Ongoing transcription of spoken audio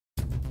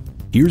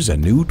Here's a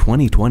new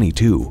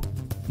 2022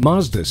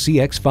 Mazda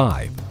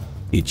CX-5.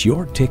 It's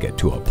your ticket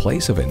to a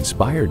place of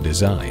inspired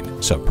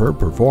design, superb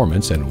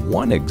performance, and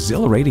one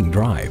exhilarating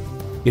drive.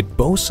 It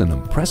boasts an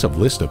impressive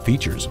list of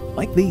features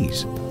like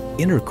these: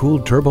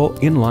 intercooled turbo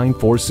inline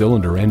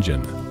 4-cylinder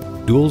engine,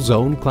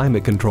 dual-zone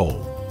climate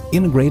control,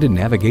 integrated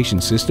navigation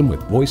system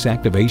with voice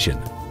activation,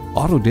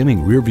 auto-dimming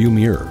rearview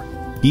mirror,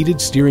 heated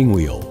steering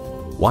wheel,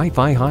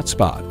 Wi-Fi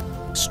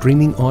hotspot,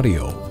 streaming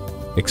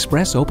audio,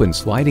 express open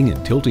sliding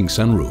and tilting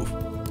sunroof,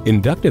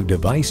 inductive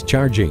device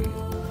charging,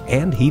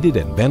 and heated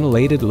and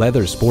ventilated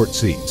leather sport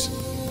seats.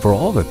 For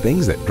all the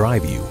things that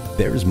drive you,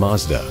 there's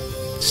Mazda.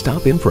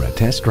 Stop in for a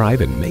test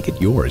drive and make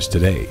it yours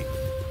today.